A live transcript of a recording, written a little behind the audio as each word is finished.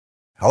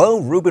Hello,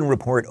 Rubin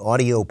Report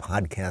audio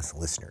podcast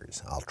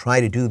listeners. I'll try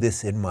to do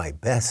this in my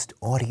best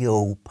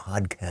audio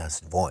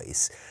podcast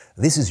voice.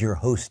 This is your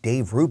host,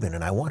 Dave Rubin,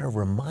 and I want to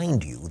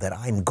remind you that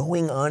I'm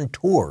going on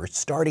tour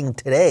starting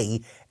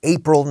today,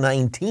 April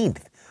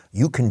 19th.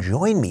 You can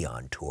join me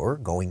on tour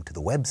going to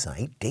the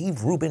website,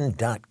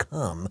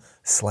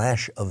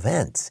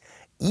 daverubin.com/events.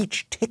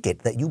 Each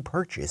ticket that you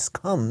purchase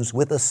comes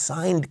with a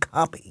signed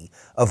copy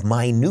of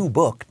my new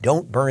book,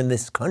 Don't Burn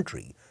This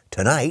Country.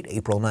 Tonight,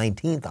 April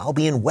 19th, I'll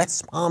be in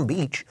West Palm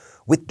Beach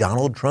with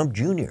Donald Trump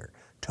Jr.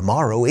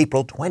 Tomorrow,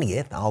 April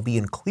 20th, I'll be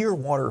in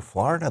Clearwater,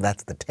 Florida,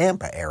 that's the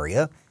Tampa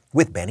area,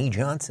 with Benny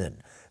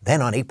Johnson.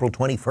 Then on April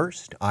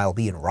 21st, I'll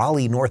be in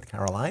Raleigh, North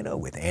Carolina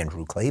with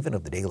Andrew Klavan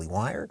of the Daily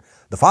Wire.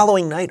 The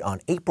following night,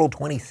 on April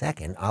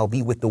 22nd, I'll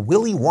be with the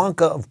Willy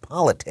Wonka of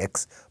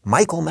politics,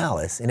 Michael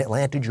Malice, in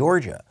Atlanta,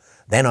 Georgia.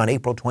 Then on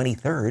April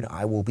 23rd,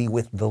 I will be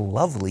with the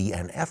lovely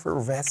and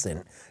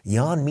effervescent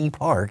Yeonmi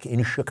Park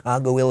in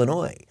Chicago,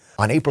 Illinois.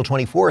 On April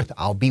 24th,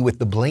 I'll be with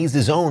the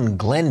Blaze's own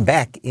Glenn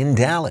Beck in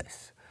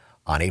Dallas.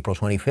 On April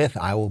 25th,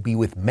 I will be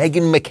with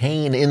Meghan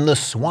McCain in the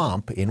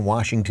Swamp in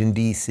Washington,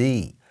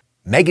 D.C.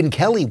 Megyn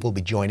Kelly will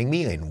be joining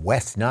me in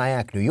West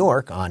Nyack, New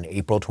York on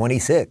April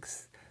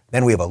 26th.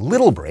 Then we have a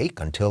little break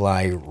until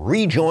I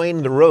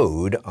rejoin the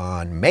road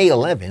on May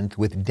 11th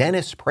with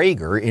Dennis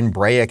Prager in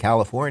Brea,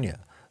 California.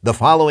 The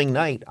following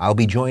night, I'll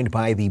be joined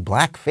by the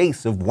black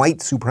face of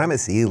white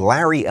supremacy,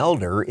 Larry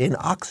Elder, in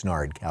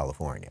Oxnard,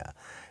 California.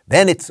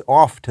 Then it's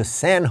off to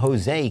San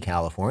Jose,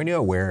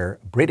 California, where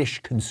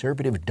British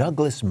conservative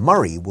Douglas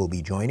Murray will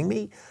be joining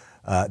me.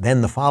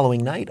 Then the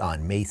following night,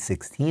 on May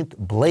 16th,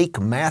 Blake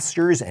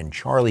Masters and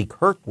Charlie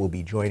Kirk will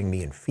be joining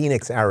me in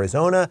Phoenix,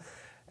 Arizona.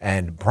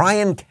 And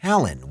Brian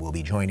Callen will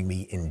be joining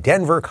me in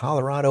Denver,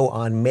 Colorado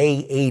on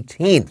May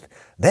 18th.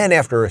 Then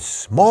after a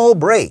small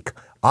break,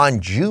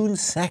 on June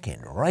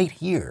 2nd, right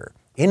here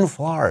in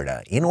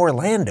Florida, in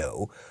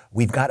Orlando,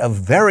 we've got a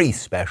very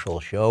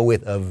special show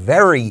with a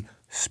very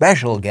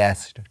special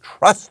guest.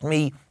 Trust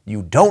me,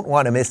 you don't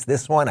want to miss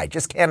this one. I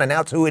just can't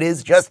announce who it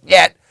is just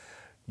yet.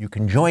 You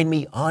can join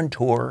me on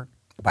tour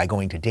by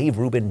going to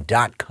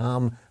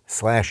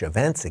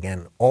daverubin.com/events.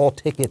 Again, all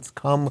tickets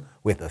come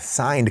with a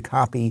signed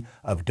copy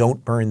of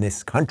Don't Burn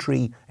This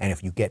Country. And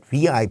if you get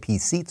VIP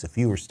seats, a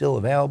few are still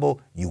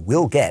available, you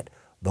will get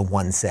the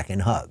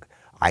 1-second hug.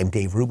 I'm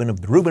Dave Rubin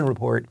of The Rubin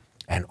Report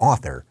and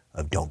author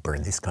of Don't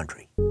Burn This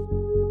Country.